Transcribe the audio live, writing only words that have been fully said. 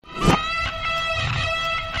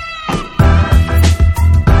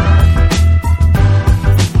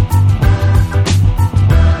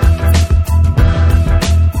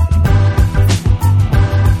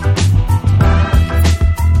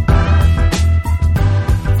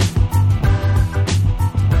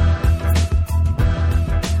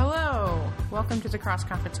Cross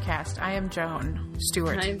Conference Cast. I am Joan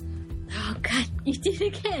Stewart. Oh, God, you did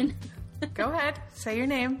it again. Go ahead. Say your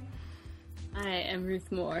name. I am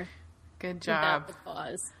Ruth Moore. Good job. Without the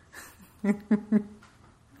pause.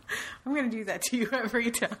 I'm going to do that to you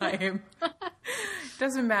every time.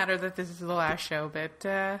 Doesn't matter that this is the last show,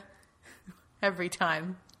 but every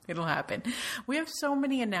time it'll happen. We have so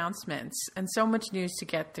many announcements and so much news to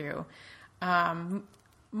get through.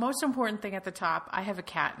 Most important thing at the top, I have a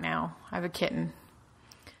cat now. I have a kitten.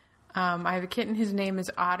 I have a kitten. His name is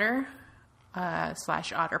Otter, /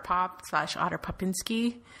 Otterpop /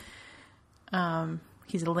 Otterpupinski.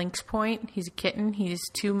 He's a lynx point. He's a kitten. He's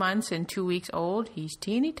 2 months and 2 weeks old. He's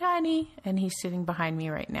teeny tiny, and he's sitting behind me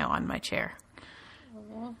right now on my chair.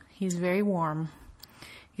 Aww. He's very warm.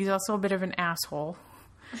 He's also a bit of an asshole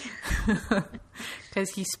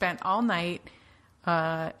because he spent all night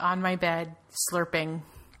on my bed slurping,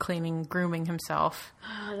 cleaning, grooming himself.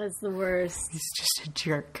 Oh, that's the worst. He's just a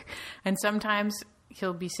jerk. And sometimes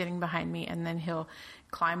he'll be sitting behind me and then he'll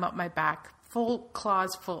climb up my back, full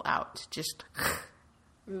claws full out, just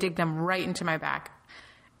dig them right into my back.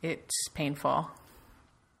 It's painful.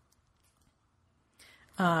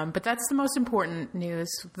 But that's the most important news.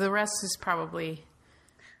 The rest is probably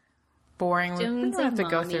boring. We don't have to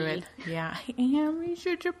go through it. Yeah, I am. He's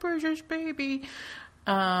such a precious baby.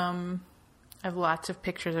 I have lots of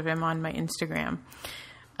pictures of him on my Instagram.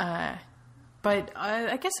 But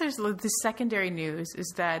I guess there's the secondary news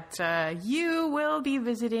is that you will be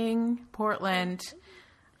visiting Portland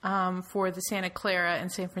for the Santa Clara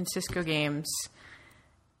and San Francisco games.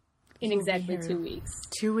 In exactly 2 weeks.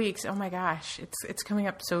 2 weeks. Oh my gosh. It's coming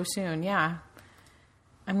up so soon. Yeah.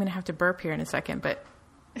 I'm going to have to burp here in a second, but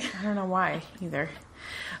I don't know why either.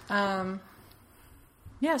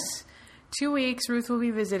 Yes. 2 weeks. Ruth will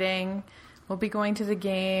be visiting. We'll be going to the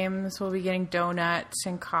games. We'll be getting donuts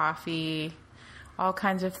and coffee, all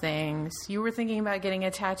kinds of things. You were thinking about getting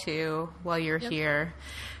a tattoo while you're here.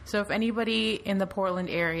 So if anybody in the Portland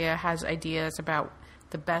area has ideas about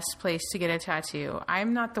the best place to get a tattoo,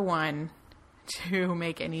 I'm not the one to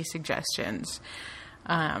make any suggestions.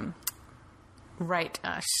 Write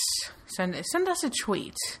us. Send us a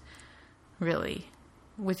tweet, really,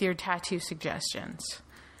 with your tattoo suggestions.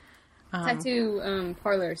 Tattoo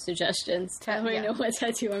parlor suggestions. That way I know what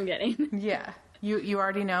tattoo I'm getting. Yeah. You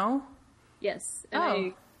already know? Yes.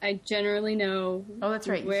 And I generally know that's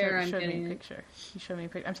right. where You showed getting me a picture. You showed me a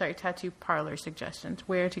picture. I'm sorry, tattoo parlor suggestions.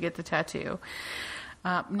 Where to get the tattoo.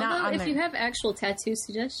 Although if you have actual tattoo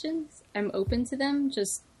suggestions, I'm open to them.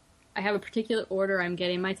 Just, I have a particular order I'm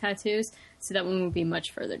getting my tattoos, so that one will be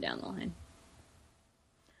much further down the line.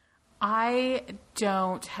 I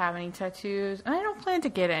don't have any tattoos, and I don't plan to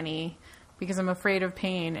get any because I'm afraid of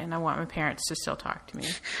pain, and I want my parents to still talk to me.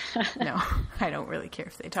 No, I don't really care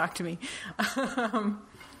if they talk to me.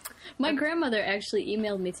 My grandmother actually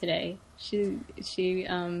emailed me today. She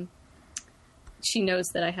knows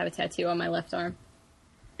that I have a tattoo on my left arm.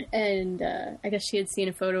 And I guess she had seen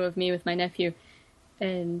a photo of me with my nephew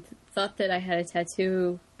and thought that I had a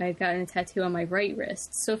tattoo. I had gotten a tattoo on my right wrist.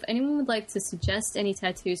 So if anyone would like to suggest any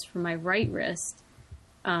tattoos for my right wrist,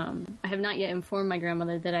 I have not yet informed my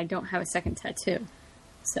grandmother that I don't have a second tattoo.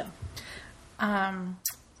 So,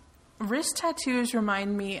 wrist tattoos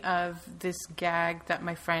remind me of this gag that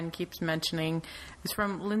my friend keeps mentioning. It's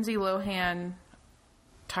from Lindsay Lohan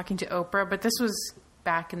talking to Oprah, but this was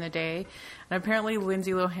back in the day. And apparently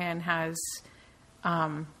Lindsay Lohan has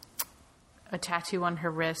a tattoo on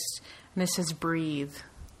her wrist, and it says breathe.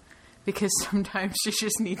 Because sometimes she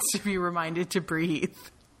just needs to be reminded to breathe.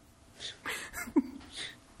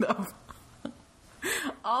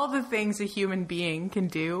 All the things a human being can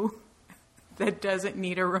do that doesn't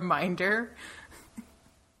need a reminder.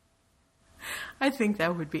 I think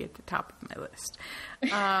that would be at the top of my list.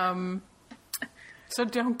 So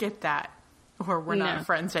don't get that, or we're not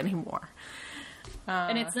friends anymore.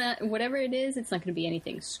 And it's not, whatever it is, it's not going to be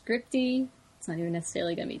anything scripty. It's not even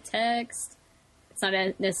necessarily going to be text. It's not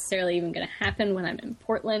necessarily even going to happen when I'm in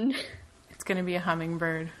Portland. It's going to be a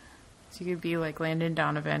hummingbird. So you could be like Landon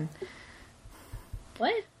Donovan.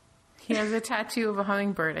 What? He has a tattoo of a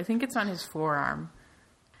hummingbird. I think it's on his forearm.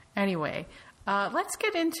 Anyway, let's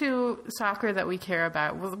get into soccer that we care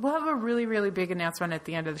about. We'll have a really, really big announcement at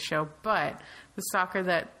the end of the show, but the soccer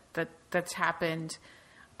that's happened,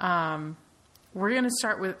 we're going to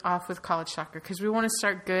start off with college soccer because we want to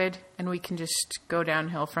start good and we can just go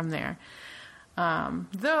downhill from there.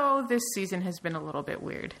 Though this season has been a little bit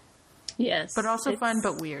weird. Yes. But also fun,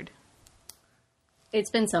 but weird. It's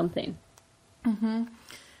been something. Mm-hmm.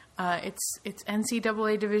 It's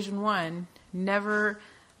NCAA Division I. Never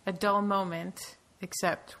a dull moment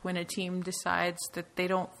except when a team decides that they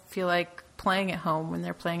don't feel like playing at home when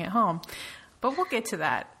they're playing at home. But we'll get to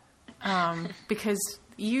that because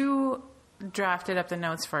you drafted up the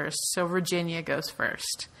notes first, so Virginia goes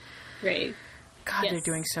first. Great. God, Yes. they're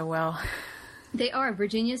doing so well. They are.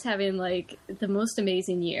 Virginia's having, like, the most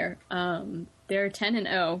amazing year. They're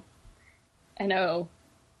 10-0. And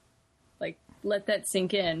like, let that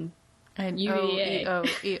sink in. And UVA.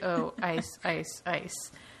 O, ice, ice,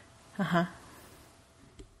 ice. Uh-huh.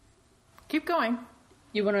 Keep going.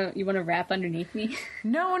 You wanna rap underneath me?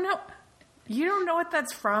 No. You don't know what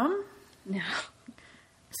that's from? No.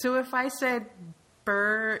 So if I said,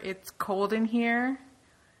 "Brr, it's cold in here,"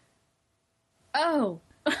 Oh.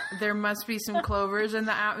 there must be some clovers in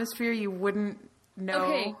the atmosphere, you wouldn't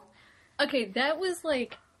know. Okay, that was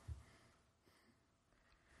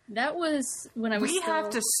when I was We still... have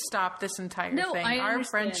to stop this entire No, thing. I Our understand.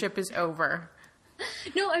 friendship is over.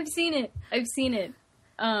 No, I've seen it. It's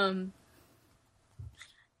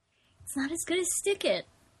not as good as Stick It.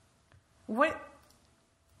 What?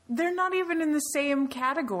 They're not even in the same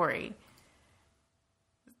category.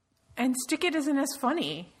 And Stick It isn't as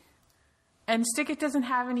funny. And Stick It doesn't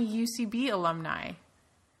have any UCB alumni.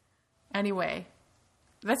 Anyway,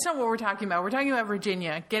 that's not what we're talking about. We're talking about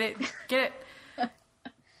Virginia. Get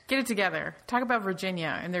it together. Talk about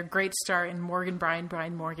Virginia and their great start and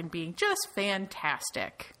Brian Morgan being just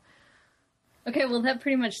fantastic. Okay, well, that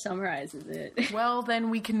pretty much summarizes it. Well, then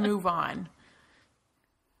we can move on.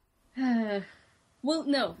 Well,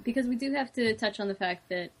 no, because we do have to touch on the fact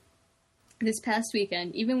that this past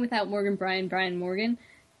weekend, even without Brian Morgan,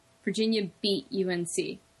 Virginia beat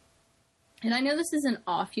UNC. And I know this is an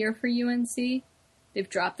off year for UNC. They've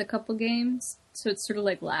dropped a couple games, so it's sort of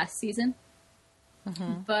like last season.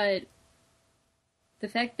 Mm-hmm. But the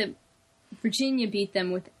fact that Virginia beat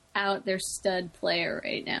them without their stud player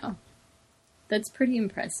right now, that's pretty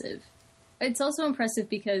impressive. It's also impressive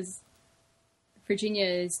because Virginia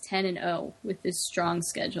is 10-0 with this strong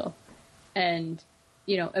schedule. And,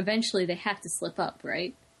 eventually they have to slip up,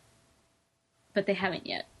 right? But they haven't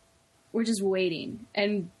yet. We're just waiting.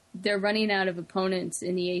 And they're running out of opponents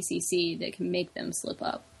in the ACC that can make them slip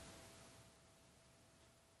up.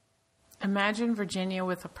 Imagine Virginia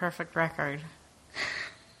with a perfect record.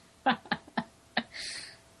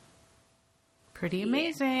 Pretty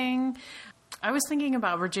amazing. I was thinking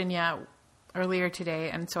about Virginia earlier today,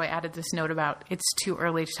 and so I added this note about it's too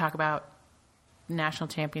early to talk about national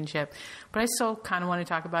championship, but I still kind of want to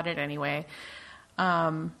talk about it anyway,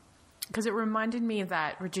 because it reminded me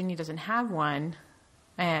that Virginia doesn't have one,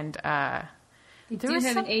 and They do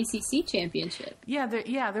have an ACC championship.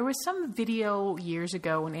 there was some video years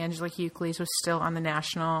ago when Angela Hucles was still on the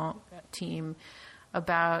national team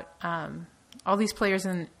about all these players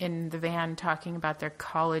in the van talking about their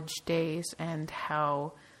college days and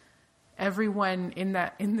how everyone in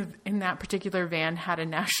that particular van had a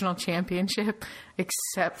national championship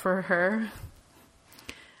except for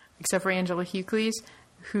Angela Hucles,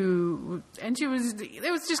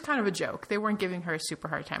 it was just kind of a joke. They weren't giving her a super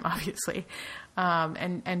hard time, obviously.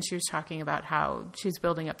 And she was talking about how she's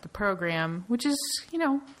building up the program, which is,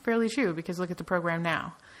 fairly true because look at the program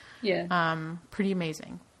now. Yeah. Pretty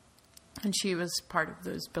amazing. And she was part of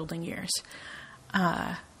those building years.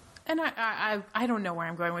 And I don't know where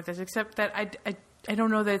I'm going with this, except that I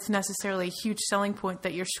don't know that it's necessarily a huge selling point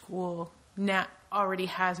that your school already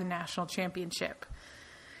has a national championship.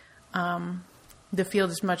 The field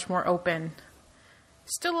is much more open.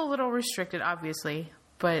 Still a little restricted, obviously,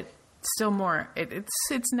 but still more.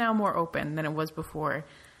 It's now more open than it was before,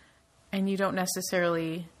 and you don't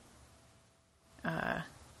necessarily.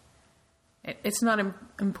 It's not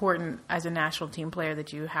important as a national team player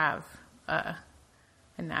that you have a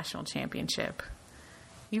national championship,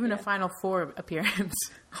 even a Final Four appearance,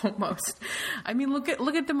 almost. I mean, look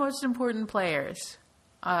at the most important players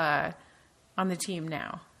on the team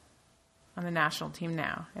now. On the national team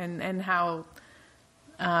now, and how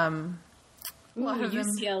a lot of them,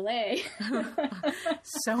 UCLA.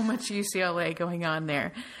 so much UCLA going on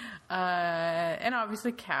there, and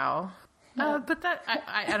obviously Cal. But that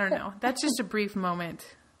I don't know. That's just a brief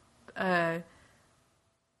moment to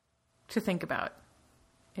think about.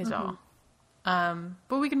 Is all.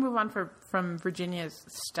 But we can move on from Virginia's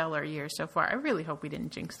stellar year so far. I really hope we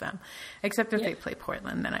didn't jinx them, except if they play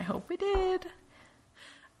Portland. Then I hope we did.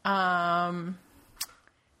 Notre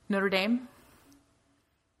Dame.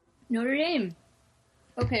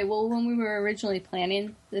 Okay, well, when we were originally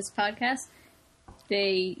planning this podcast,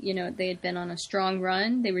 they had been on a strong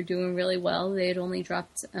run. They were doing really well. They had only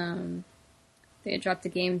dropped a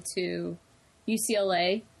game to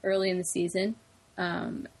UCLA early in the season,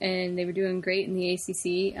 and they were doing great in the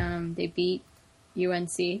ACC. They beat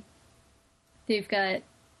UNC. They've got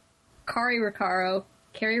Carrie Riccaro.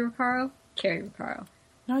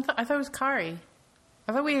 No, I thought it was Kari.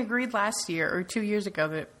 I thought we agreed last year or 2 years ago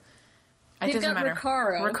that it doesn't matter.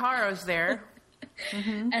 Riccaro's there.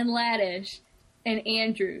 Mm-hmm. And Laddish and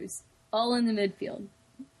Andrews, all in the midfield.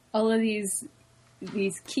 All of these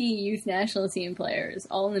key youth national team players,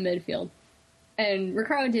 all in the midfield. And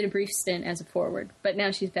Riccaro did a brief stint as a forward, but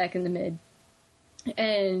now she's back in the mid.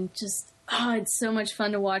 And just, it's so much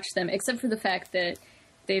fun to watch them, except for the fact that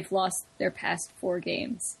they've lost their past 4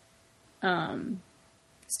 games.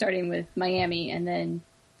 Starting with Miami and then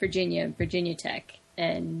Virginia Tech.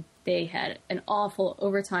 And they had an awful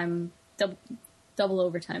overtime, double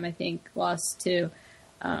overtime, I think, loss to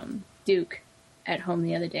Duke at home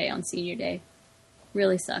the other day on senior day.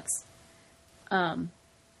 Really sucks.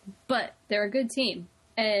 But they're a good team.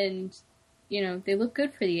 And, they look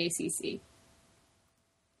good for the ACC.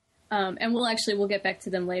 And we'll get back to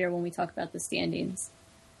them later when we talk about the standings.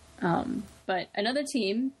 But another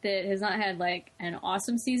team that has not had, an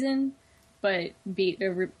awesome season, but beat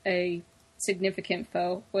a significant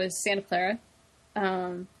foe was Santa Clara.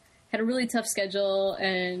 Had a really tough schedule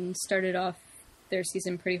and started off their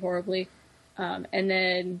season pretty horribly. And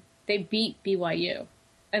then they beat BYU.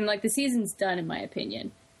 And, the season's done, in my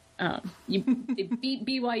opinion. They beat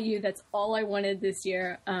BYU. That's all I wanted this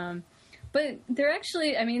year. But they're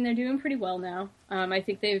actually, they're doing pretty well now. I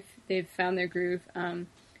think they've found their groove.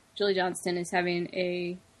 Julie Johnston is having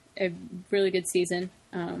a really good season,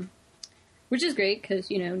 which is great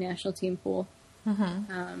because, national team pool.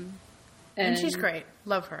 Mm-hmm. And she's great.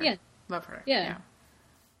 Love her. Yeah. Love her. Yeah.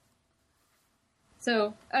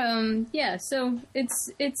 So, so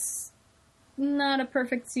it's not a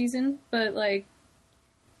perfect season, but,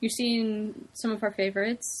 you're seeing some of our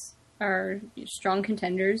favorites are strong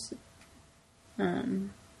contenders. And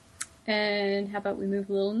how about we move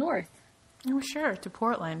a little north? Oh, sure, to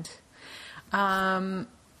Portland. And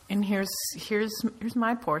here's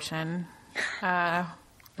my portion.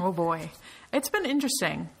 Oh boy. It's been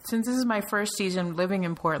interesting. Since this is my first season living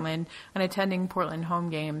in Portland and attending Portland home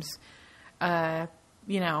games,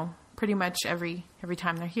 pretty much every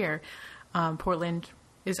time they're here. Portland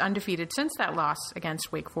is undefeated since that loss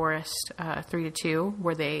against Wake Forest, 3-2,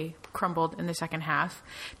 where they crumbled in the second half.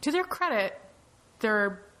 To their credit,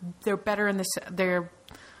 they're better in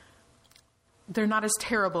they're not as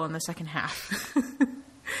terrible in the second half.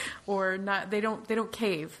 Or not, they don't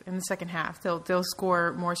cave in the second half. They'll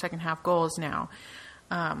score more second half goals now.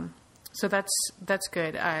 So that's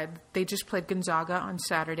good. They just played Gonzaga on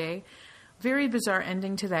Saturday. Very bizarre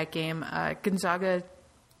ending to that game. Gonzaga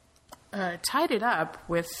tied it up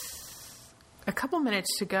with a couple minutes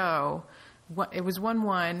to go. It was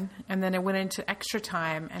 1-1, and then it went into extra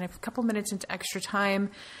time. And a couple minutes into extra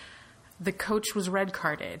time, the coach was red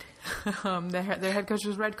carded. Their head coach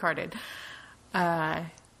was red carded.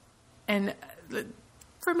 And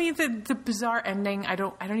for me, the bizarre ending, I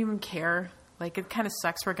don't even care. It kind of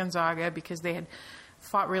sucks for Gonzaga because they had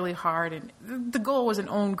fought really hard, and the goal was an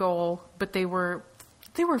own goal, but they were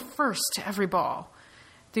first to every ball.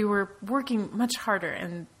 They were working much harder,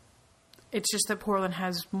 and it's just that Portland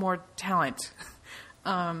has more talent.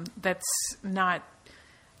 That's not,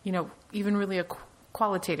 even really a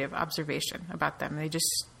qualitative observation about them. They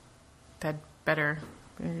just had better,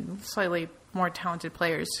 slightly more talented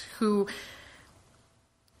players who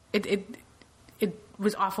it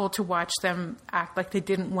was awful to watch them act like they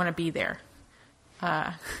didn't want to be there.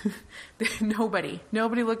 Nobody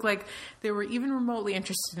looked like they were even remotely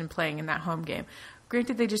interested in playing in that home game.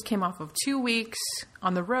 Granted, they just came off of 2 weeks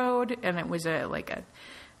on the road, and it was I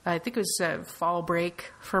think it was a fall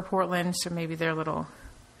break for Portland, so maybe their little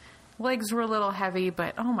legs were a little heavy,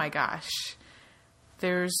 but oh my gosh,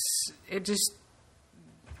 it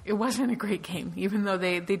wasn't a great game, even though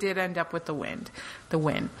they did end up with the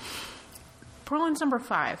win. Portland's number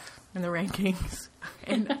 5 in the rankings,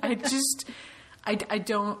 and I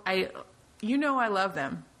love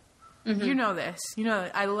them. Mm-hmm. You know this.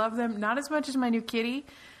 I love them, not as much as my new kitty,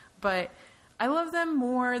 but I love them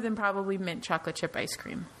more than probably mint chocolate chip ice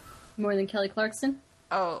cream. More than Kelly Clarkson?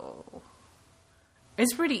 Oh.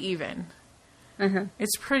 It's pretty even. Uh-huh.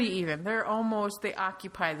 It's pretty even. They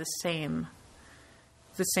occupy the same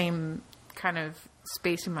kind of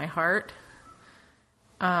space in my heart.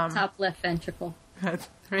 Top left ventricle.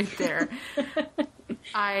 Right there.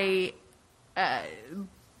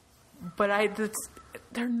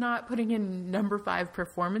 They're not putting in number 5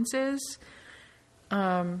 performances.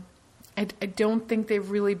 I don't think they've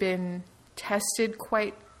really been tested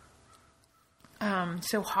quite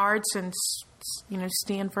so hard since,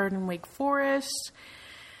 Stanford and Wake Forest.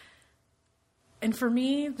 And for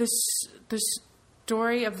me, this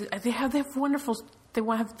story of they have this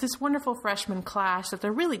wonderful freshman class that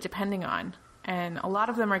they're really depending on, and a lot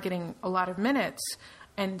of them are getting a lot of minutes,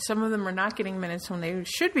 and some of them are not getting minutes when they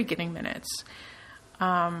should be getting minutes.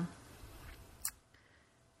 I'll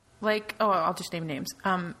just name names.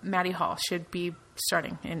 Maddie Hall should be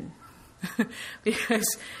starting in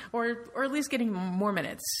because, or at least getting more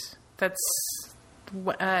minutes. That's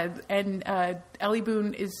and Ellie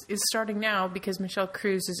Boone is starting now because Michelle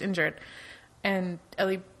Cruz is injured, and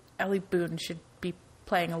Ellie Boone should be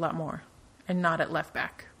playing a lot more and not at left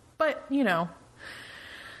back. But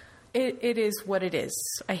it is what it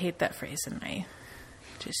is. I hate that phrase, and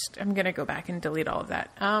I'm gonna go back and delete all of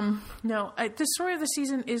that. The story of the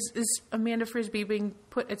season is Amanda Frisbee being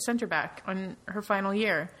put at center back on her final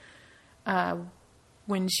year,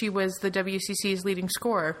 when she was the WCC's leading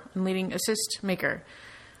scorer and leading assist maker.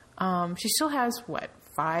 She still has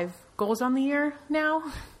 5 goals on the year now,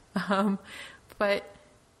 but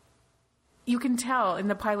you can tell in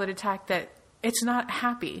the pilot attack that it's not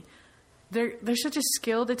happy. They're such a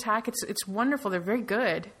skilled attack. It's wonderful. They're very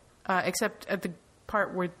good, except at the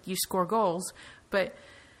part where you score goals, but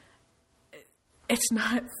it's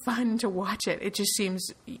not fun to watch it. It just seems,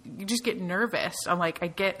 you just get nervous. I'm like,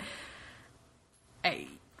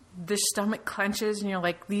 the stomach clenches and you're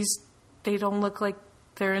like, they don't look like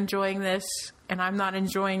they're enjoying this, and I'm not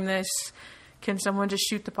enjoying this. Can someone just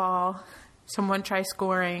shoot the ball? Someone try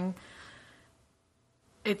scoring.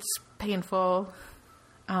 It's painful.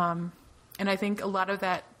 And I think a lot of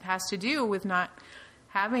that has to do with not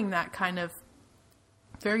having that kind of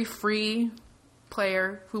very free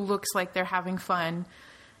player who looks like they're having fun,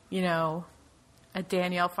 a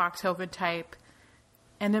Danielle Foxhoven type,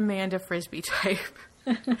 and Amanda Frisbee type.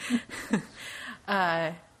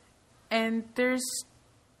 And there's,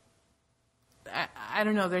 I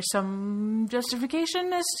don't know, there's some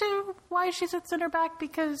justification as to why she's at center back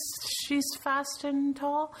because she's fast and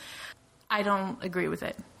tall. I don't agree with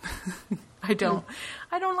it. I don't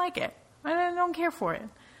like it. I don't care for it.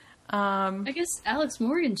 I guess Alex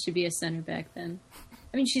Morgan should be a center back then.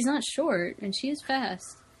 I mean, she's not short, and she is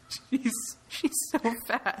fast. She's so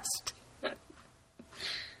fast.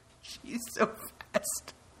 She's so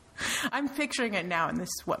fast. I'm picturing it now, and this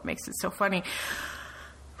is what makes it so funny.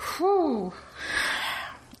 Whew.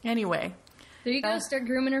 Anyway. There you go. Start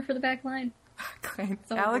grooming her for the back line.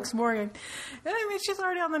 Alex Morgan. I mean, she's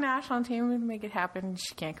already on the national team. We make it happen.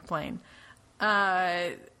 She can't complain.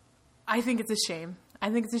 I think it's a shame.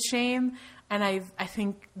 And I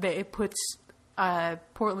think that it puts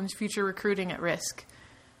Portland's future recruiting at risk.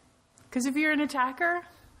 Because if you're an attacker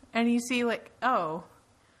and you see,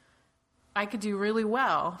 I could do really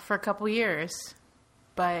well for a couple years,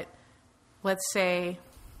 but let's say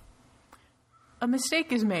a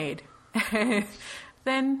mistake is made,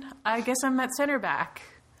 then I guess I'm at center back.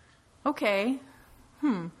 Okay.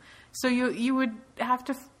 So you would have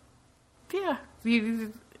to,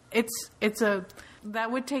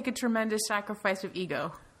 that would take a tremendous sacrifice of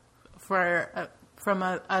ego from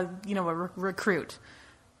a recruit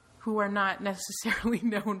who are not necessarily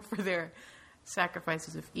known for their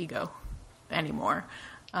sacrifices of ego anymore.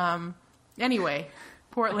 Anyway,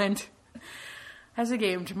 Portland has a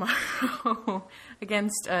game tomorrow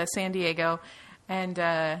against San Diego,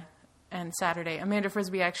 and Saturday. Amanda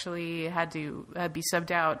Frisbee actually had to be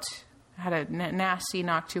subbed out. Had a nasty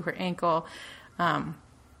knock to her ankle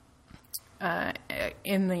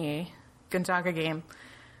in the Gonzaga game.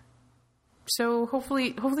 So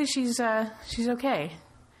hopefully she's okay. She's a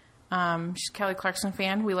Kelly Clarkson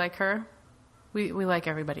fan. We like her. We like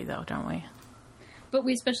everybody though, don't we? But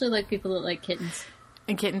we especially like people that like kittens.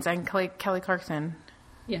 And kittens and Kelly Clarkson.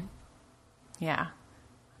 Yeah. Yeah.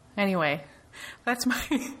 Anyway, that's my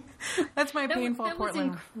painful that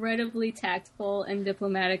Portland. Was incredibly tactful and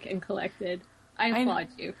diplomatic and collected. I applaud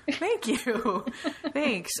you. Thank you.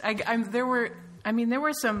 Thanks. There were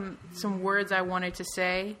some words I wanted to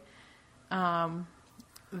say.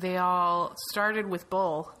 They all started with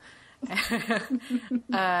bull.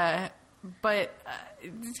 But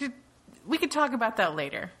we could talk about that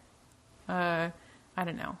later. I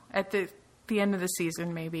don't know. At the end of the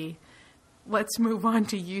season, maybe. Let's move on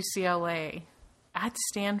to UCLA at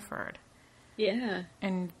Stanford. Yeah.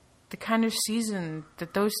 And the kind of season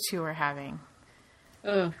that those two are having.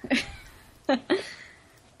 Oh. I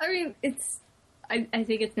mean, I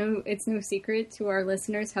think it's no secret to our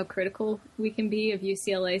listeners how critical we can be of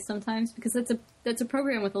UCLA sometimes, because that's a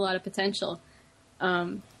program with a lot of potential.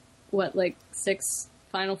 6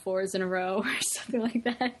 Final Fours in a row or something like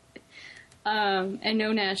that. and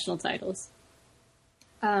no national titles.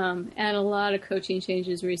 And a lot of coaching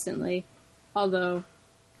changes recently. Although,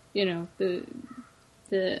 the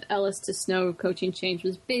Ellis to Snow coaching change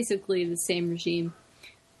was basically the same regime.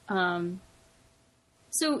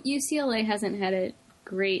 So UCLA hasn't had it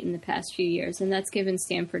great in the past few years, and that's given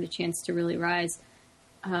Stanford a chance to really rise.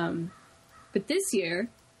 But this year,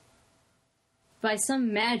 by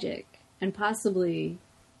some magic, and possibly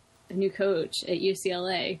a new coach at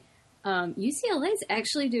UCLA, UCLA is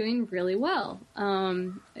actually doing really well.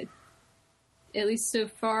 At least so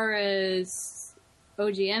far as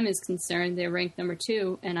OGM is concerned, they're ranked number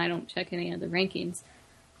 2, and I don't check any of the rankings.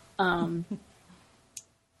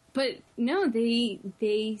 But no, they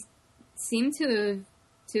seem to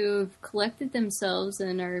have collected themselves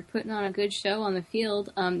and are putting on a good show on the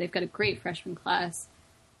field. They've got a great freshman class,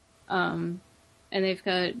 and they've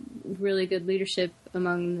got really good leadership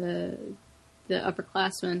among the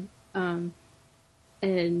upperclassmen.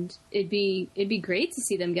 And it'd be great to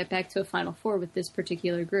see them get back to a Final Four with this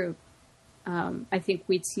particular group. I think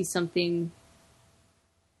we'd see something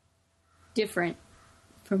different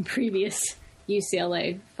from previous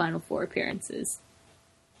UCLA Final Four appearances.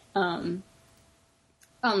 On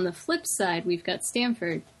the flip side, we've got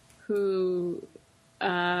Stanford, who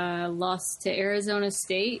lost to Arizona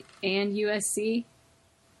State and USC,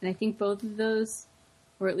 and I think both of those,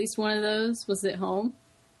 or at least one of those, was at home.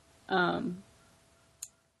 And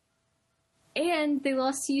they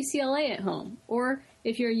lost to UCLA at home. Or,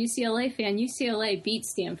 if you're a UCLA fan, UCLA beat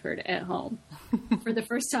Stanford at home for the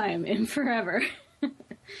first time in forever.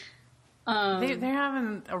 They're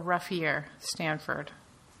having a rough year, Stanford.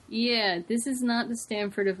 Yeah, this is not the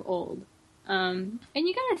Stanford of old. And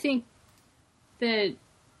you gotta think that,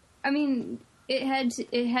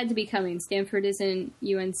 it had to be coming. Stanford isn't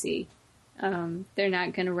UNC. They're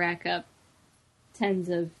not gonna rack up 10s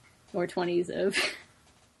of, or 20s of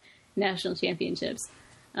national championships.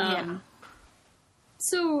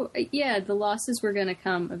 So, the losses were gonna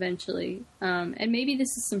come eventually. And maybe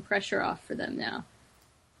this is some pressure off for them now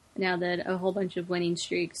that a whole bunch of winning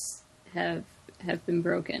streaks have been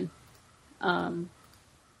broken. But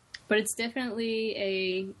it's definitely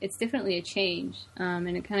a change.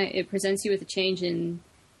 And it presents you with a change in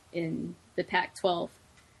the Pac-12.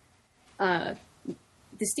 The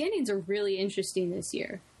standings are really interesting this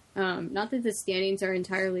year. Not that the standings are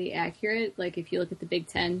entirely accurate. Like, if you look at the Big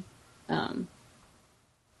Ten,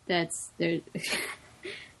 that's a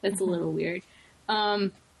little weird.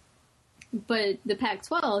 But the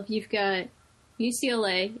Pac-12, you've got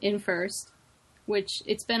UCLA in first, which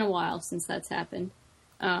it's been a while since that's happened.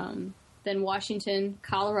 Then Washington,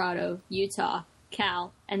 Colorado, Utah,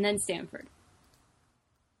 Cal, and then Stanford.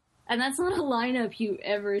 And that's not a lineup you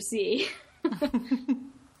ever see.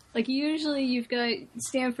 Like, usually you've got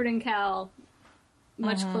Stanford and Cal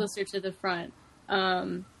much closer to the front.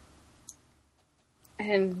 And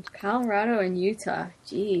Colorado and Utah,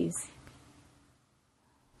 geez.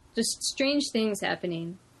 Just strange things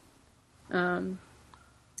happening. The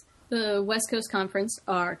West Coast Conference,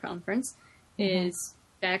 our conference, is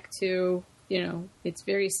back to, its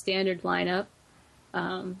very standard lineup.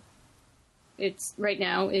 Right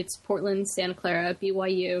now, it's Portland, Santa Clara,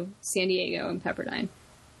 BYU, San Diego, and Pepperdine.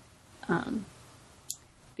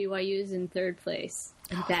 BYU is in third place,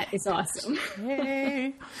 and that is awesome.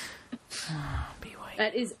 Yay! BYU.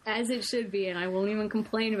 That is as it should be, and I won't even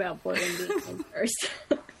complain about Portland being in first.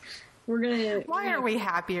 Why are we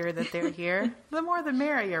happier that they're here? The more the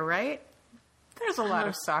merrier, right? There's a lot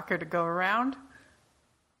of soccer to go around.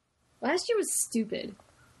 Last year was stupid.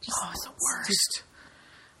 It's the worst.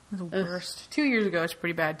 The worst. 2 years ago, it's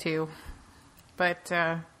pretty bad too. But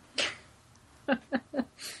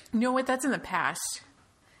you know what? That's in the past.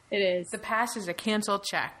 It is. The past is a canceled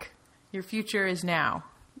check. Your future is now.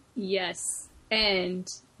 Yes. And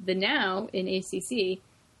the now in ACC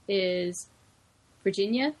is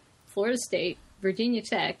Virginia, Florida State, Virginia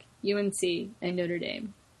Tech, UNC, and Notre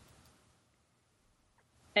Dame.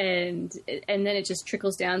 And then it just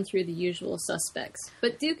trickles down through the usual suspects.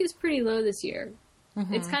 But Duke is pretty low this year.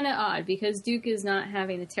 It's kind of odd because Duke is not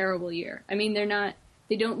having a terrible year. I mean, they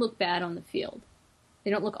don't look bad on the field.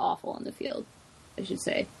 They don't look awful on the field, I should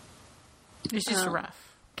say. It's just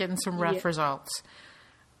rough. Getting some rough results.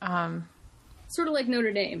 Sort of like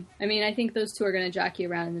Notre Dame. I mean, I think those two are going to jockey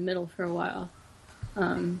around in the middle for a while.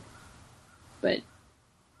 But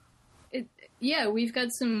we've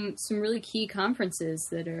got some really key conferences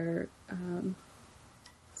that are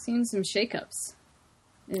seeing some shakeups.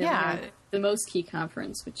 The most key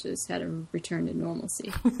conference, which has had a return to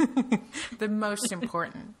normalcy. The most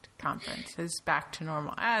important conference is back to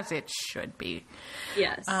normal, as it should be.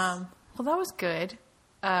 Yes. Well, Well, that was good.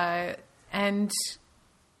 And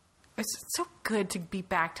it's so good to be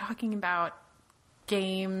back talking about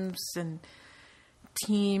games and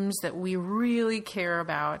teams that we really care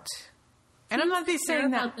about. And I'm not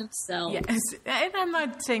saying that themselves. Yes, and I'm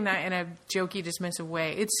not saying that in a jokey, dismissive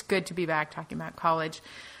way. It's good to be back talking about college.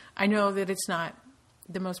 I know that it's not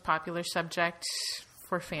the most popular subject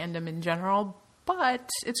for fandom in general,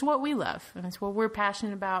 but it's what we love and it's what we're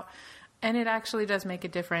passionate about, and it actually does make a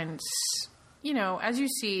difference. You know, as you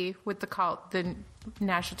see with the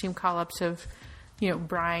national team call-ups of, you know,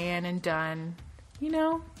 Brian and Dunn. You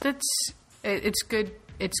know, it's good.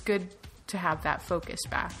 It's good to have that focus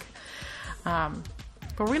back. But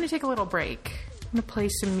we're going to take a little break. I'm going to play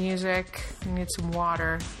some music and get some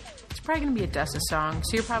water. It's probably going to be a Dessa song.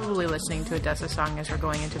 So you're probably listening to a Dessa song as we're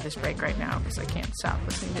going into this break right now because I can't stop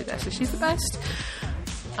listening to Dessa. She's the best.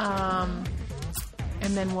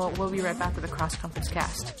 And then we'll be right back with the Cross Conference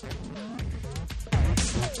Cast.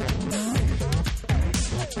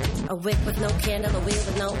 A wick with no candle, a wheel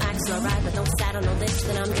with no axle, a ride with no saddle, no lift,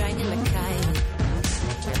 then I'm dragging the kite.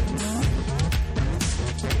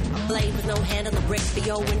 A blade with no handle, a brick for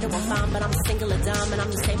your window, I'm fine, but I'm single, a dime, and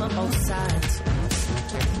I'm the same on both sides.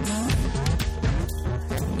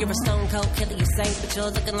 You're a stone cold killer, you say, but you're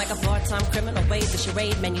looking like a part-time criminal. Wave the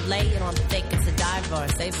charade, man, you lay it on thick, it's a dive bar,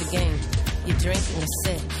 save the game. You drink and you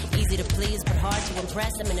sit. Easy to please, but hard to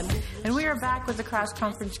impress them in a movie. And we are back with the Cross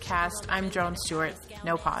Conference Cast. I'm Joan Stewart.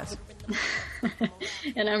 No pause.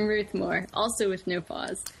 And I'm Ruth Moore, also with no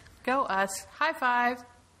pause. Go us. High five.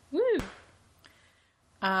 Woo!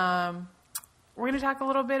 We're going to talk a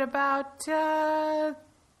little bit about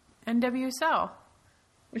NWSL.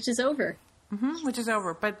 Which is over. Mm-hmm, which is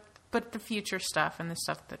over. But the future stuff and the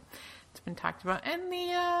stuff that's been talked about. And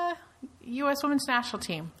the U.S. Women's National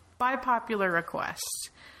Team. By popular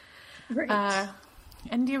request. Right.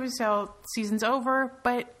 NWSL season's over,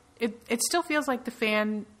 but it still feels like the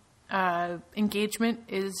fan engagement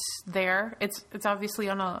is there. It's obviously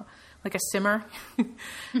on a simmer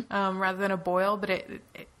rather than a boil, but it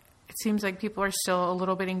seems like people are still a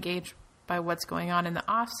little bit engaged by what's going on in the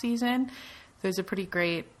off season. There's a pretty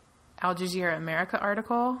great Al Jazeera America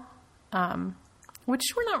article, which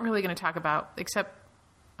we're not really going to talk about, except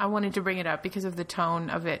I wanted to bring it up because of the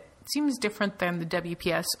tone of it. It seems different than the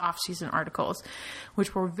WPS off-season articles,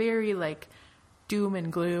 which were very, doom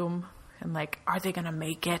and gloom and, are they going to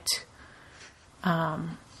make it?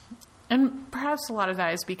 And perhaps a lot of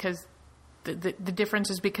that is because the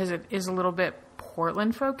difference is because it is a little bit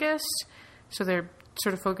Portland-focused. So they're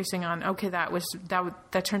sort of focusing on, okay, that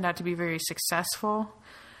turned out to be very successful.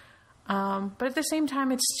 But at the same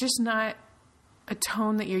time, it's just not a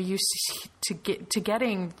tone that you're used to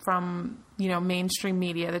getting from, mainstream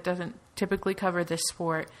media that doesn't typically cover this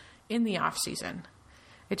sport in the off season.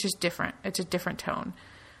 It's just different. It's a different tone.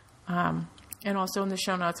 And also in the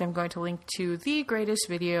show notes, I'm going to link to the greatest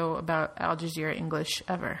video about Al Jazeera English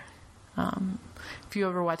ever. If you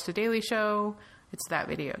ever watch The Daily Show, it's that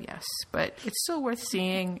video, yes. But it's still worth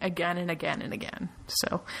seeing again and again and again.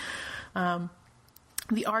 So,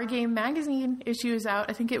 the Our Game magazine issue is out.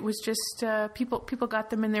 I think it was just people got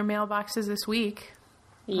them in their mailboxes this week.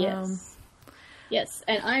 Yes. Yes,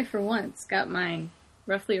 and I, for once, got mine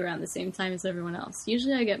roughly around the same time as everyone else.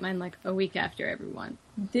 Usually I get mine a week after everyone.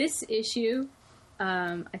 This issue,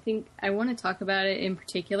 I think I want to talk about it in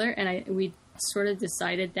particular, and we sort of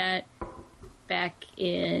decided that back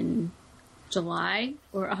in July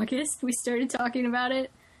or August. We started talking about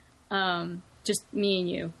it. Just me and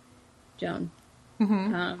you, Joan.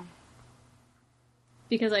 Mm-hmm.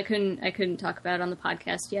 Because I couldn't talk about it on the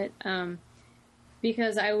podcast yet.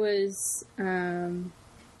 Because I was, the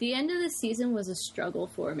end of the season was a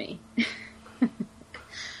struggle for me.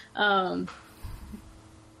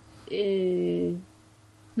 You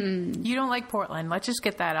don't like Portland. Let's just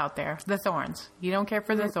get that out there. The Thorns. You don't care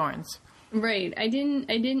for the Thorns. Right. I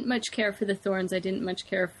didn't much care for the Thorns. I didn't much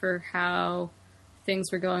care for how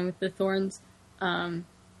things were going with the Thorns.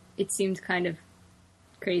 It seemed kind of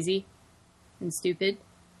crazy and stupid.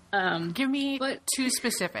 Give me two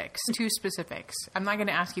specifics. I'm not going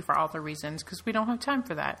to ask you for all the reasons because we don't have time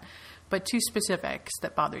for that. But two specifics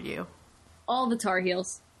that bothered you. All the Tar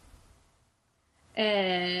Heels.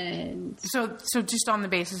 And so just on the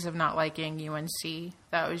basis of not liking UNC,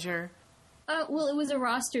 that was your... well, it was a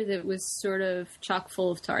roster that was sort of chock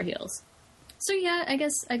full of Tar Heels. So yeah, I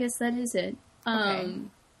guess that is it. Okay.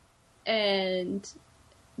 And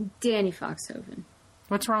Danny Foxhoven.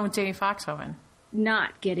 What's wrong with Danny Foxhoven?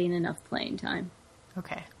 Not getting enough playing time.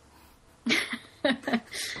 Okay. I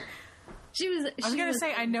was going to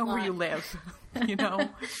say, I know where you live.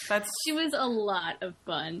 That's... She was a lot of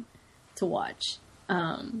fun to watch.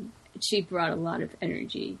 She brought a lot of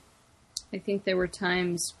energy. I think there were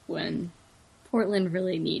times when Portland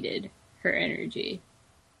really needed her energy.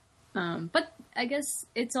 But I guess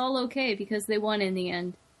it's all okay because they won in the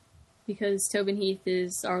end. Because Tobin Heath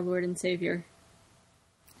is our Lord and Savior.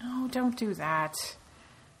 Oh, don't do that.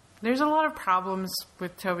 There's a lot of problems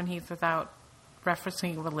with Tobin Heath without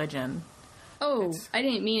referencing religion. Oh, I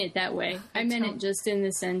didn't mean it that way. I meant it just in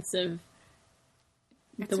the sense of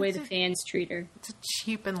the way the fans treat her. It's a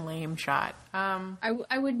cheap and lame shot.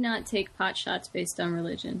 I would not take pot shots based on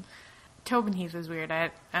religion. Tobin Heath is weird.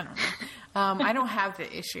 I don't know. I don't have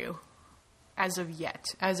the issue as of yet.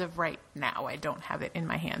 As of right now, I don't have it in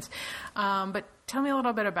my hands. But tell me a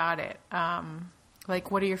little bit about it.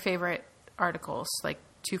 Like, what are your favorite articles? Like,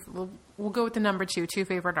 we'll go with the number 2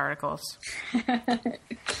 favorite articles.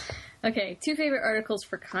 Okay, 2 favorite articles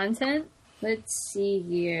for content. Let's see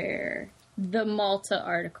here. The Malta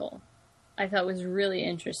article I thought was really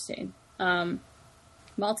interesting.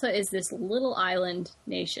 Malta is this little island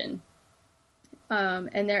nation.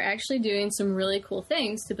 And they're actually doing some really cool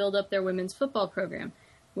things to build up their women's football program,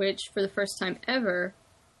 which for the first time ever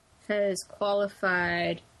has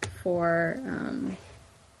qualified for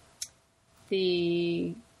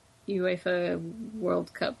the UEFA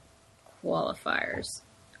World Cup qualifiers,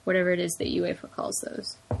 whatever it is that UEFA calls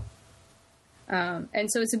those.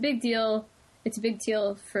 And so it's a big deal. It's a big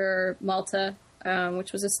deal for Malta,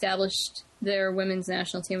 which was established. Their women's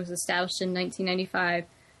national team was established in 1995.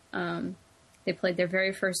 They played their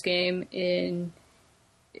very first game in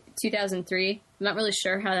 2003. I'm not really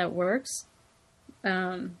sure how that works.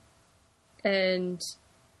 And,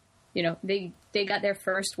 you know, they got their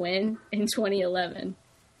first win in 2011.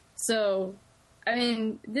 So, I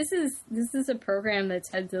mean, this is a program that's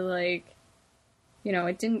had to, like, you know,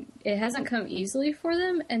 it hasn't come easily for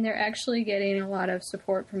them, and they're actually getting a lot of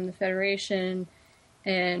support from the federation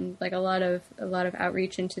and, like, a lot of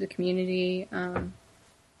outreach into the community.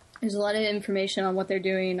 There's a lot of information on what they're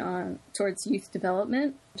doing towards youth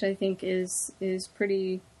development, which I think is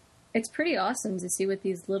pretty awesome to see what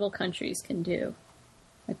these little countries can do.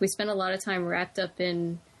 Like, we spend a lot of time wrapped up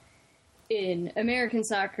in American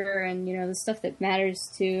soccer and, you know, the stuff that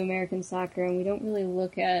matters to American soccer, and we don't really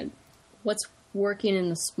look at what's working in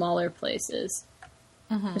the smaller places.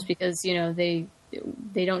 Mm-hmm. Just because, you know, they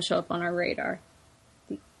don't show up on our radar.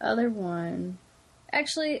 The other one,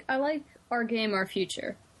 actually, I like Our Game, Our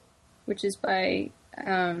Future, which is by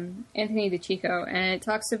Anthony DeCicco, and it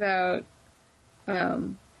talks about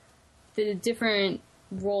the different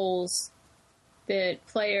roles that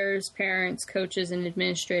players, parents, coaches, and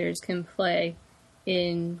administrators can play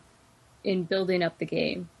in building up the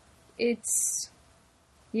game. It's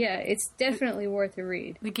definitely worth a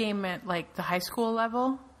read. The game at, like, the high school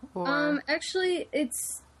level? Or? Actually,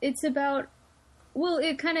 it's about, well,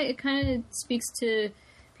 it kind of speaks to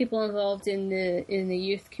people involved in the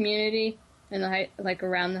youth community and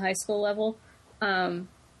around the high school level.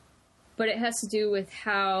 But it has to do with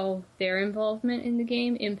how their involvement in the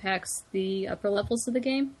game impacts the upper levels of the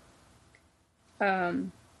game.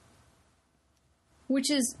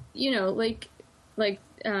 Which is, you know, like Sky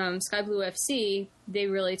Blue FC, they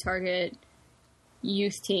really target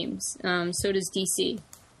youth teams. So does DC.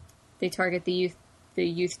 They target the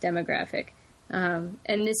youth demographic. And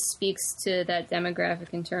this speaks to that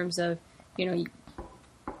demographic in terms of, you know,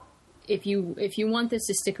 if you want this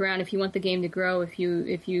to stick around, if you want the game to grow, if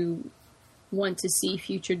you want to see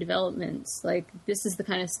future developments, like, this is the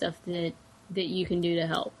kind of stuff that you can do to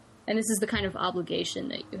help. And this is the kind of obligation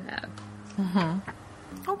that you have.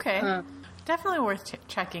 Mm-hmm. Okay. Definitely worth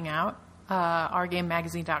checking out.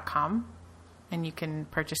 OurGameMagazine.com, and you can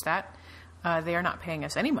purchase that. They are not paying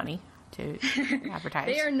us any money to advertise.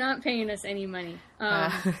 They are not paying us any money.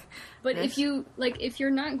 But if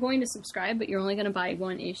you're not going to subscribe, but you're only going to buy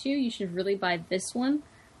one issue, you should really buy this one.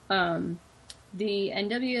 The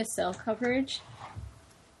NWSL coverage.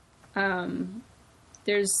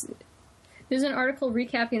 There's an article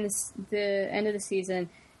recapping the end of the season,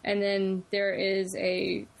 and then there is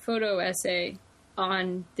a photo essay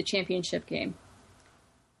on the championship game.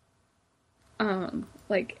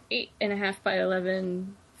 Like 8.5 by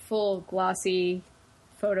 11 full glossy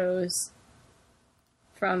photos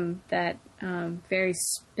from that very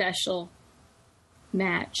special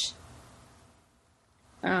match.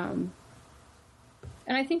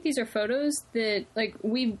 And I think these are photos that, like,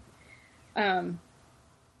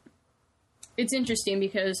 it's interesting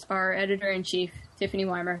because our editor-in-chief, Tiffany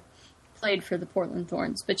Weimer, played for the Portland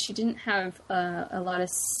Thorns, but she didn't have a lot of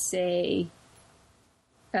say,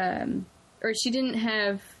 or she didn't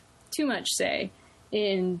have too much say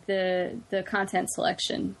in the content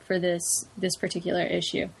selection for this particular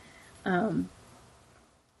issue.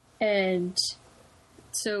 And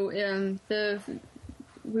so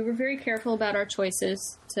we were very careful about our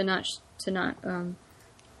choices to not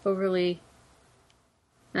overly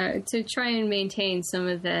to try and maintain some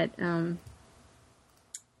of that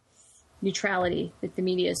neutrality that the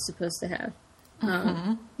media is supposed to have.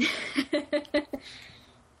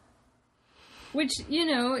 Which, you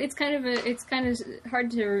know, it's kind of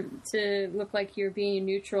hard to look like you're being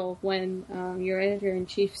neutral when your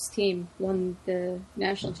editor-in-chief's team won the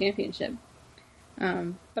national championship.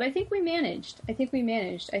 But I think we managed. I think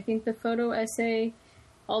the photo essay,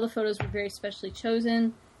 all the photos were very specially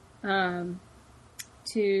chosen to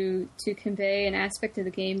convey an aspect of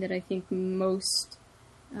the game that I think most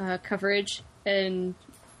coverage and,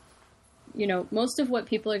 you know, most of what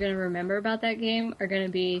people are going to remember about that game are going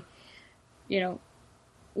to be, you know,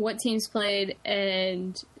 what teams played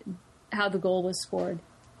and how the goal was scored.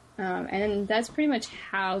 And that's pretty much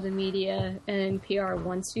how the media and PR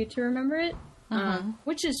wants you to remember it,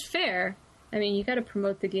 which is fair. I mean, you got to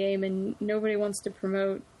promote the game, and nobody wants to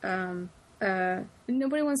promote that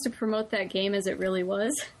game as it really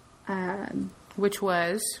was. Which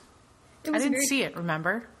was I didn't see it,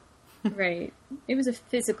 remember? Right. It was a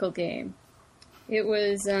physical game. It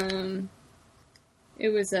was a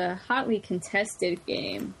hotly contested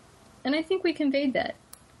game. And I think we conveyed that.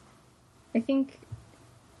 I think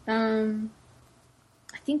there's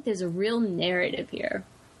a real narrative here.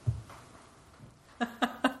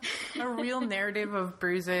 A real narrative of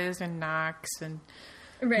bruises and knocks and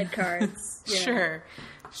red cards. Yeah.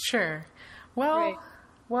 Sure. Well,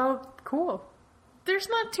 cool. There's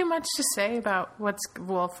not too much to say about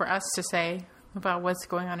for us to say about what's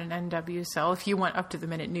going on in NWSL. If you want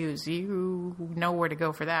up-to-the-minute news, you know where to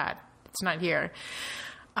go for that. It's not here.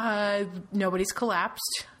 Nobody's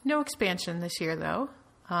collapsed. No expansion this year, though.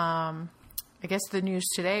 I guess the news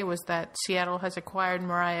today was that Seattle has acquired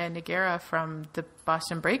Mariah Nogueira from the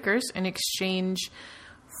Boston Breakers in exchange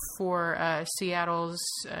for Seattle's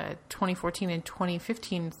 2014 and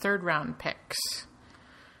 2015 third-round picks.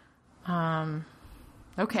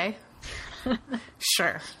 Okay.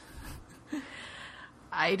 Sure.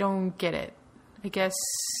 I don't get it. I guess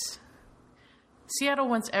Seattle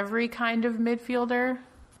wants every kind of midfielder.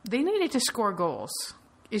 They needed to score goals.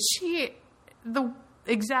 Is she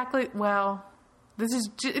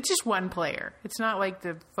it's just one player. It's not like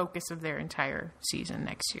the focus of their entire season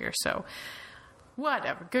next year. So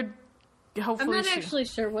whatever. Good. Hopefully I'm not actually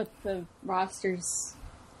sure what the rosters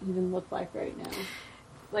even look like right now.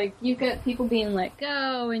 Like, you've got people being let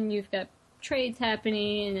go, and you've got trades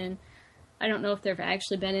happening, and I don't know if there have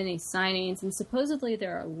actually been any signings, and supposedly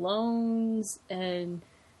there are loans and,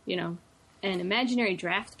 you know, and imaginary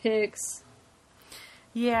draft picks.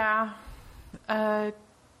 Yeah.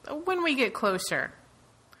 When we get closer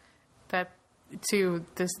to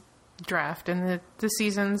this draft and the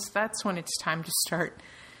seasons, that's when it's time to start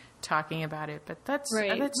talking about it. But that's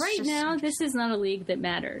right. That's right now, this is not a league that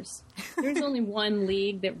matters. There's only one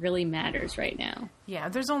league that really matters right now. Yeah,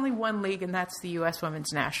 there's only one league, and that's the U.S.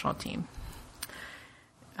 Women's National Team.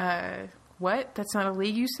 What? That's not a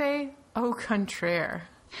league, you say? Au contraire.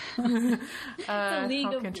 It's a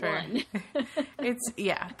league of one.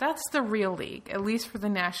 That's the real league, at least for the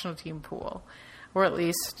national team pool, or at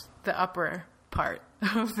least the upper part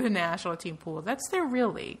of the national team pool. That's their real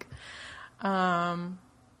league. And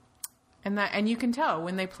you can tell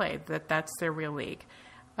when they play that that's their real league.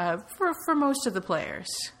 For most of the players.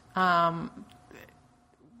 I'm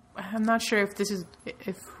not sure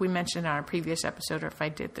if we mentioned on our previous episode or if I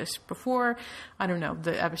did this before. I don't know,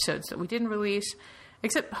 the episodes that we didn't release.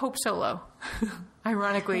 Except Hope Solo,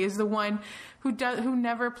 ironically, is the one who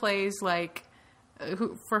never plays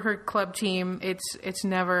for her club team. It's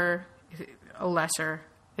never a lesser.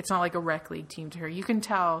 It's not like a rec league team to her. You can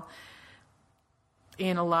tell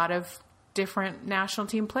in a lot of different national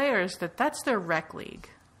team players that's their rec league.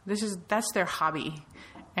 That's their hobby,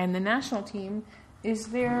 and the national team is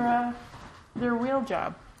their real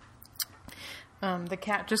job. The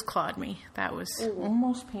cat just clawed me. That was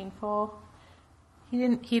almost painful.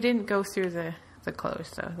 He didn't go through the clothes,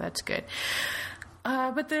 though. That's good.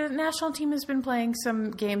 But the national team has been playing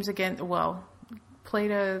some games again. Well,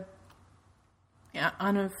 played a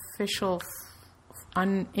unofficial,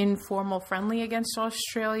 informal friendly against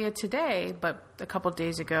Australia today, but a couple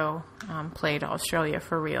days ago played Australia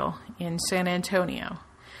for real in San Antonio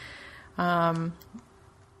on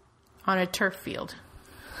a turf field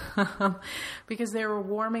because they were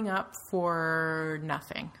warming up for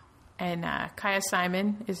nothing. And Kaya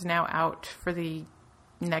Simon is now out for the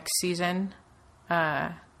next season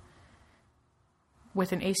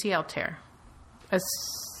with an ACL tear.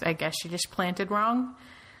 I guess she just planted wrong.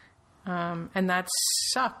 And that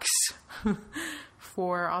sucks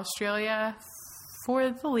for Australia, for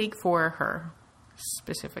the league, for her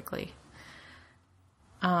specifically.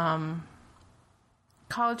 College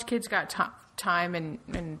kids got time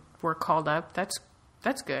and were called up. That's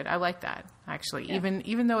good. I like that, actually. Yeah.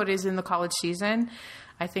 Even though it is in the college season,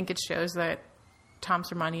 I think it shows that Tom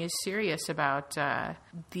Sermanni is serious about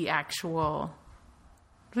the actual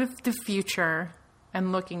the future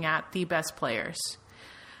and looking at the best players.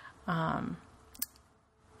 I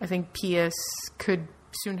think Pius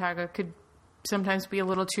Sundhage could sometimes be a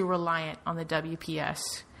little too reliant on the WPS.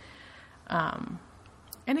 And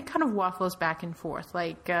it kind of waffles back and forth.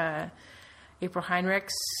 Like, April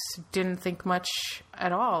Heinrichs didn't think much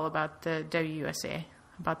at all about the WUSA,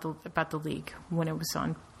 about the league when it was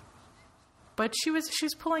on. But she was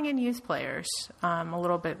pulling in youth players, a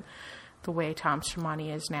little bit the way Tom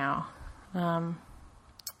Sermanni is now.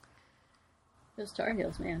 Those Tar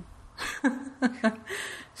Heels, man.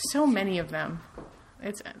 So many of them.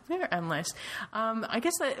 They're endless. I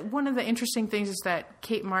guess that one of the interesting things is that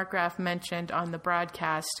Kate Markgraf mentioned on the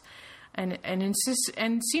broadcast and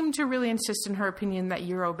seemed to really insist in her opinion that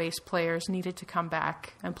Euro-based players needed to come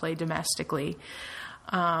back and play domestically.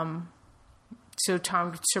 So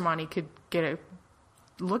Tom Sermanni could get a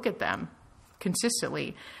look at them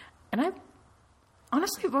consistently. And I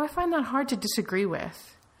find that hard to disagree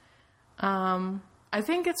with. I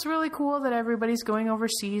think it's really cool that everybody's going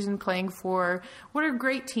overseas and playing for what are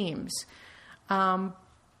great teams. But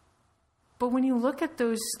when you look at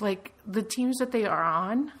those, like the teams that they are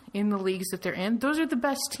on in the leagues that they're in, those are the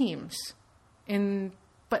best teams.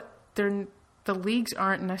 But the leagues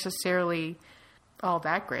aren't necessarily all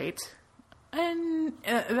that great. And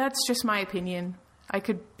that's just my opinion. I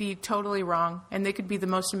could be totally wrong, and they could be the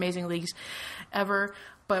most amazing leagues ever.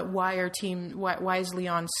 But why is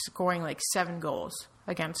Lyon scoring like 7 goals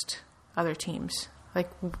against other teams? Like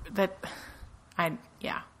that,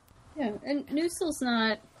 yeah. Yeah, and Nüssel's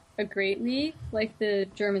not a great league, like the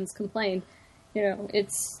Germans complain. You know,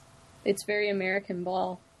 it's very American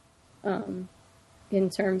ball, in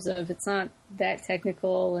terms of it's not that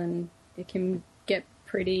technical and it can get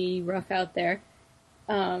pretty rough out there.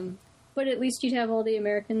 But at least you'd have all the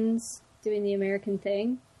Americans doing the American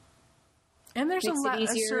thing. And there's a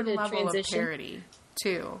certain level of parity,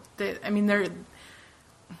 too.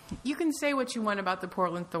 You can say what you want about the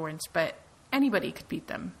Portland Thorns, but anybody could beat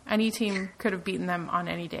them. Any team could have beaten them on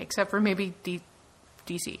any day, except for maybe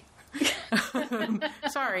DC.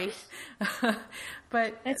 Sorry.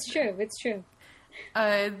 But that's true. It's true.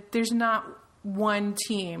 There's not one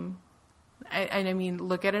team, I mean,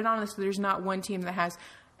 look at it honestly, there's not one team that has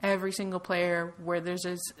every single player where there's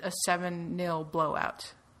a 7-0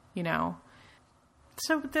 blowout, you know?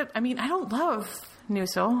 So, I don't love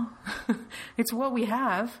Nüssel. It's what we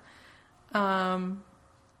have. And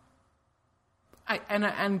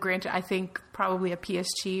granted, I think probably a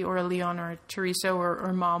PSG or a Lyon or a Treviso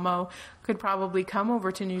or Malmo could probably come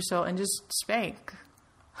over to Nüssel and just spank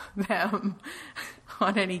them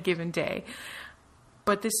on any given day.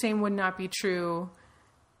 But the same would not be true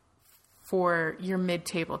for your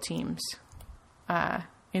mid-table teams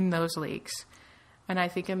in those leagues. And I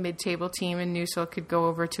think a mid-table team in Nüssel could go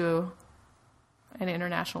over to an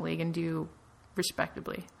international league and do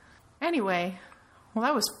respectably. Anyway, well,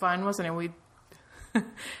 that was fun, wasn't it? We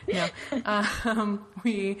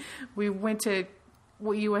went to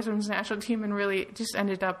U.S. Women's National Team and really just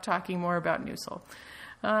ended up talking more about Nüssel.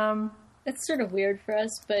 That's sort of weird for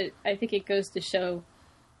us, but I think it goes to show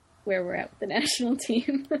where we're at with the national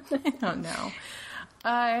team. I don't know.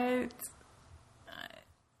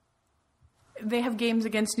 They have games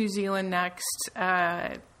against New Zealand next,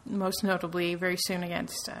 most notably very soon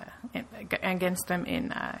against them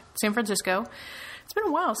in San Francisco. It's been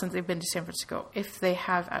a while since they've been to San Francisco, if they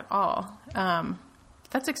have at all.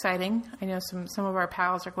 That's exciting. I know some of our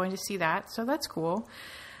pals are going to see that, so that's cool.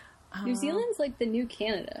 New Zealand's like the new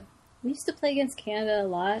Canada. We used to play against Canada a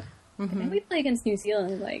lot, and then we play against New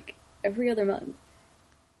Zealand like every other month.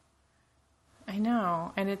 I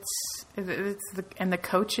know, and the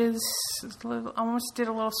coaches almost did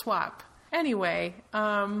a little swap. Anyway,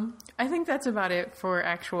 I think that's about it for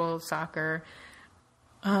actual soccer.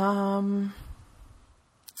 And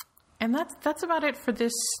that's about it for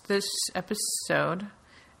this episode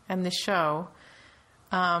and this show.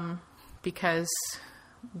 Because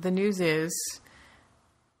the news is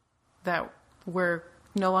that we're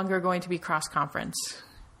no longer going to be cross-conference.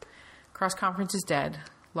 Cross-conference is dead.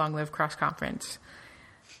 Long live cross-conference.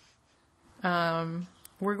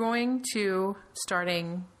 we're going to,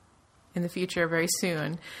 starting in the future very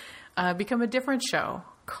soon, become a different show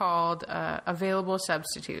called Available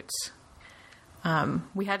Substitutes.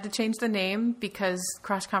 We had to change the name because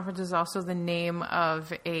Cross Conference is also the name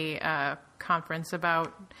of a conference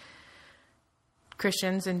about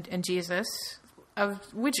Christians and Jesus,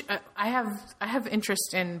 of which I have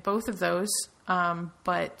interest in both of those,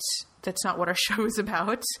 but that's not what our show is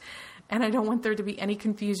about. And I don't want there to be any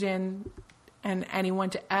confusion and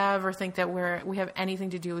anyone to ever think that we have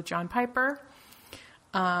anything to do with John Piper,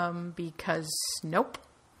 because nope,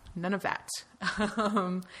 none of that.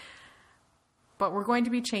 But we're going to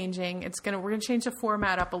be changing. We're going to change the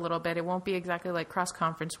format up a little bit. It won't be exactly like Cross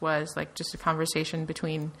Conference was, like just a conversation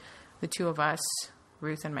between the two of us,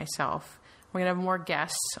 Ruth and myself. We're going to have more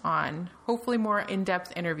guests on, hopefully more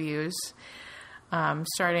in-depth interviews,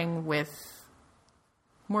 starting with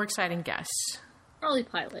more exciting guests. Probably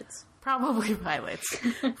pilots. Probably pilots.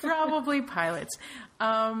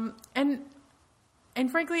 And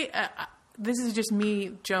frankly, this is just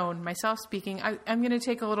me, Joan, myself speaking. I'm going to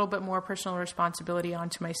take a little bit more personal responsibility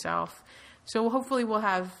onto myself. So hopefully we'll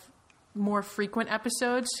have more frequent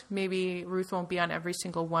episodes. Maybe Ruth won't be on every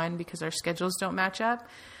single one because our schedules don't match up.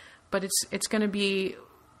 But it's going to be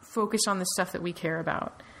focused on the stuff that we care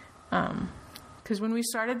about. Because when we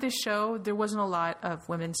started this show, there wasn't a lot of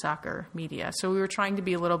women's soccer media. So we were trying to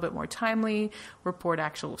be a little bit more timely, report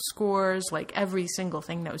actual scores, like every single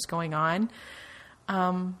thing that was going on.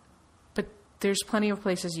 But there's plenty of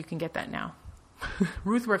places you can get that now.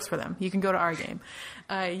 Ruth works for them. You can go to Our Game.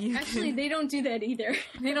 They don't do that either.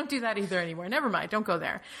 They don't do that either anymore. Never mind. Don't go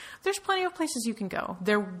there. There's plenty of places you can go.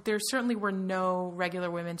 There certainly were no regular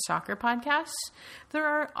women's soccer podcasts.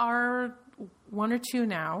 There are one or two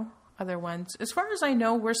now, other ones. As far as I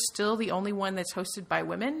know, we're still the only one that's hosted by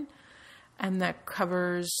women and that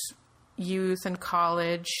covers youth and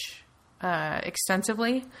college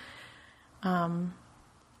extensively.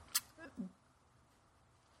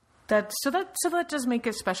 That does make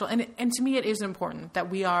it special, and to me it is important that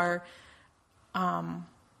we are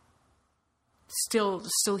still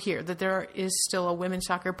here, that there is still a women's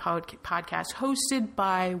soccer podcast hosted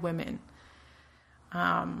by women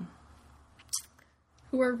who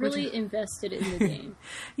are really invested in the game.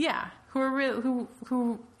 Yeah,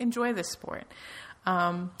 who enjoy the sport.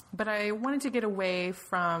 But I wanted to get away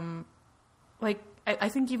from, like, I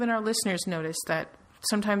think even our listeners notice that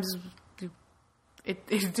sometimes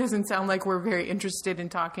it doesn't sound like we're very interested in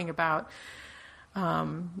talking about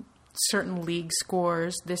certain league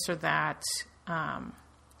scores, this or that.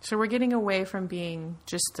 So we're getting away from being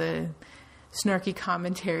just the snarky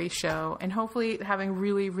commentary show and hopefully having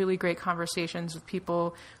really, really great conversations with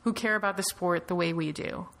people who care about the sport the way we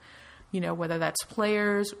do. You know, whether that's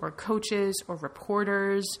players or coaches or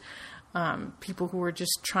reporters, people who are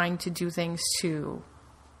just trying to do things to,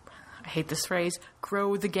 I hate this phrase,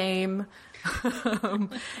 grow the game.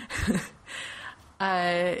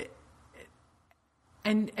 And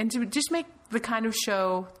to just make the kind of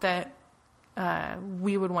show that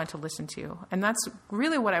we would want to listen to. And that's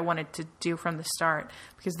really what I wanted to do from the start,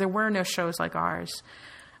 because there were no shows like ours.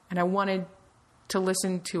 And I wanted to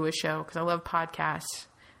listen to a show because I love podcasts.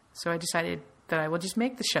 So I decided that I will just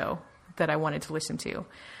make the show that I wanted to listen to.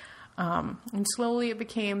 And slowly it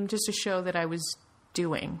became just a show that I was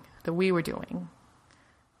doing, that we were doing.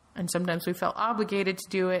 And sometimes we felt obligated to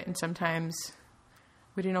do it, and sometimes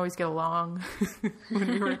we didn't always get along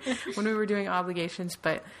when we were doing obligations.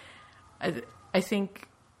 But I think,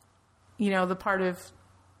 you know, the part of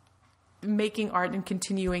making art and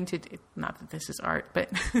continuing to, not that this is art,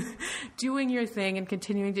 but doing your thing and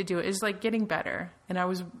continuing to do it is like getting better. And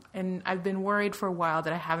I've been worried for a while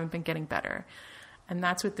that I haven't been getting better. And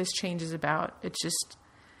that's what this change is about. It's just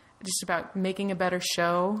about making a better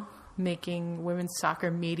show, making women's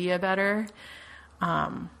soccer media better,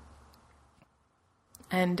 and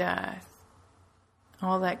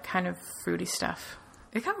all that kind of fruity stuff.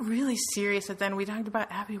 It got really serious, and then we talked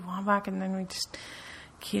about Abby Wambach, and then we just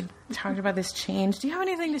talked about this change. Do you have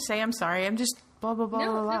anything to say? I'm sorry. I'm just blah, blah, blah,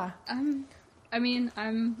 blah, blah. I'm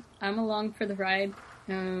along for the ride.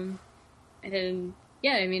 And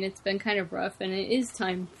yeah, I mean, it's been kind of rough, and it is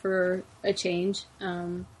time for a change.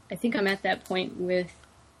 I think I'm at that point with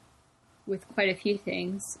quite a few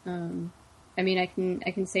things. I mean, I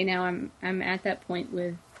can say now I'm at that point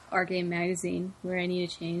with Our Game magazine where I need a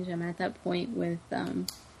change. I'm at that point with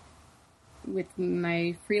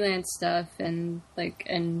my freelance stuff and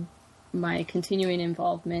my continuing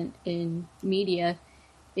involvement in media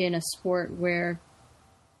in a sport where,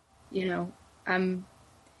 you know,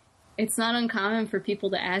 it's not uncommon for people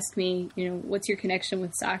to ask me, you know, what's your connection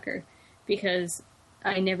with soccer? Because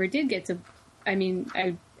I never did get to, I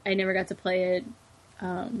never got to play it,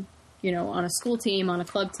 on a school team, on a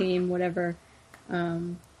club team, whatever.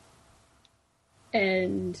 I'm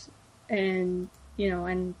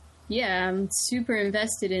super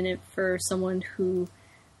invested in it for someone who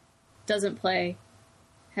doesn't play,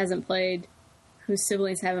 hasn't played, whose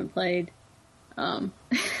siblings haven't played. And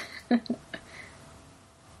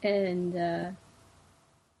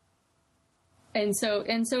so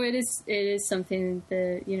it is something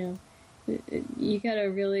that, you gotta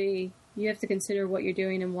really, you have to consider what you're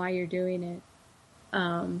doing and why you're doing it.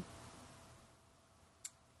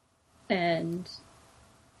 And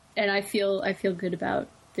I feel good about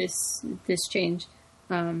this change.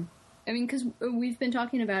 Because we've been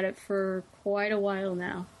talking about it for quite a while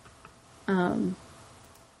now.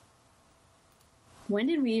 When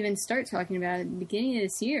did we even start talking about it? At the beginning of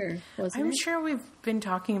this year, wasn't it? I'm sure we've been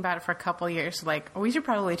talking about it for a couple of years. Like, we should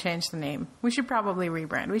probably change the name. We should probably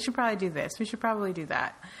rebrand. We should probably do this. We should probably do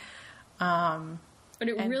that. But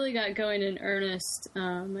it really got going in earnest,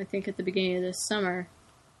 I think, at the beginning of this summer.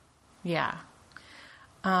 Yeah.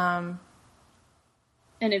 And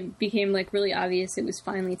it became, like, really obvious it was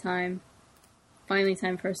finally time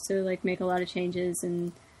for us to, like, make a lot of changes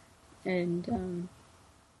and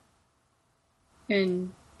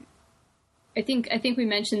I think we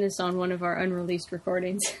mentioned this on one of our unreleased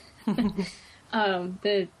recordings.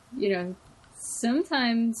 That,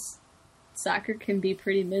 sometimes soccer can be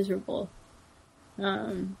pretty miserable.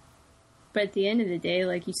 But at the end of the day,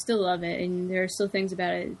 like, you still love it, and there are still things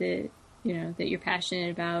about it that, that you're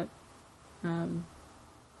passionate about. And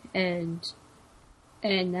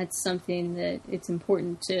that's something that it's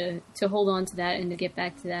important to hold on to that and to get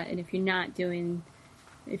back to that. And if you're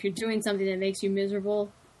doing something that makes you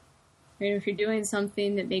miserable, if you're doing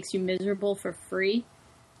something that makes you miserable for free,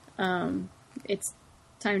 it's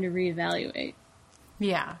time to reevaluate.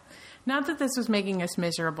 Yeah. Not that this was making us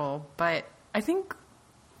miserable, but I think,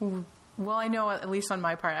 well, I know at least on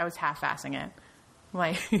my part, I was half-assing it.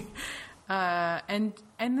 Like, and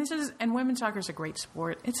women's soccer is a great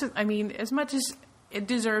sport. As much as it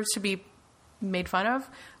deserves to be made fun of,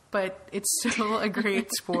 but it's still a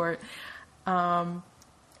great sport.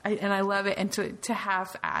 I love it, and to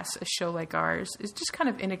half-ass a show like ours is just kind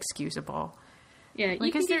of inexcusable. Yeah,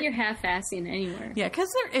 you can get your half-assing anywhere. Yeah, because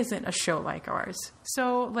there isn't a show like ours.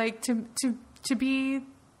 So, like, to be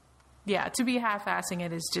half-assing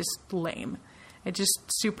it is just lame. It's just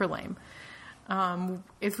super lame.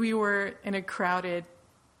 If we were in a crowded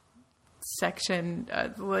section,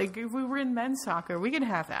 like if we were in men's soccer, we could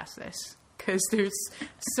half-ass this because there's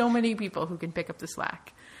so many people who can pick up the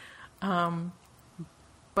slack.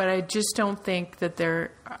 But I just don't think that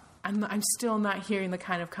I'm still not hearing the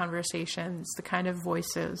kind of conversations, the kind of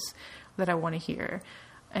voices that I want to hear.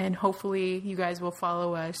 And hopefully you guys will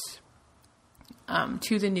follow us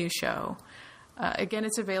to the new show. Again,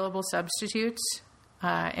 it's Available Substitutes,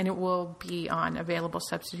 and it will be on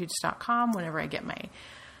availablesubstitutes.com whenever I get my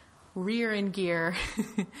rear in gear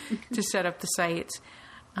to set up the site.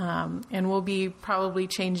 And we'll be probably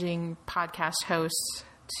changing podcast hosts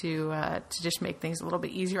to just make things a little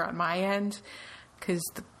bit easier on my end, because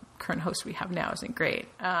the current host we have now isn't great.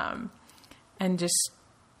 And just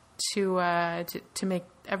to make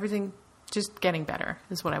everything just getting better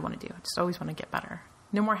is what I want to do. I just always want to get better.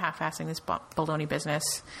 No more half-assing this baloney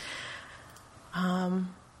business. I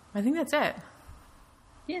think that's it.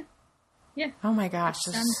 Yeah. Yeah. Oh my gosh.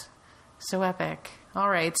 This is so epic. All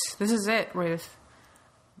right. This is it, Ruth.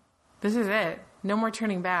 This is it. No more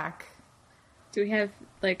turning back. Do we have,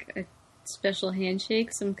 like, a special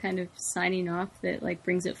handshake, some kind of signing off that, like,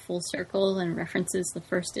 brings it full circle and references the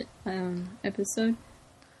first episode?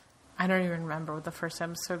 I don't even remember what the first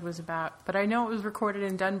episode was about, but I know it was recorded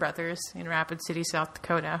in Dunn Brothers in Rapid City, South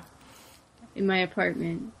Dakota. In my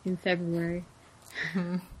apartment in February.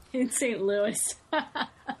 In St. Louis.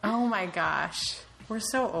 Oh my gosh. We're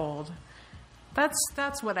so old.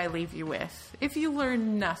 That's what I leave you with. If you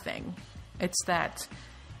learn nothing, it's that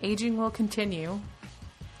aging will continue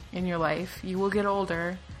in your life. You will get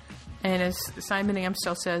older. And as Simon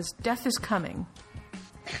Amstel says, death is coming.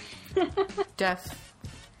 Death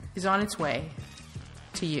is on its way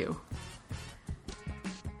to you.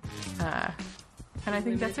 And I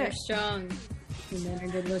think that's it. Women are strong. And men are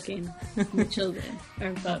good looking. And the children are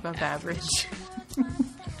above average.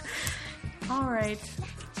 All right.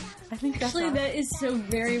 I think that's actually, that is so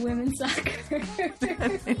very women's soccer.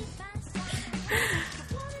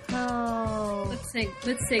 Oh. Let's say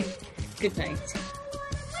good night.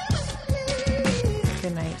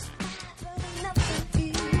 Good night.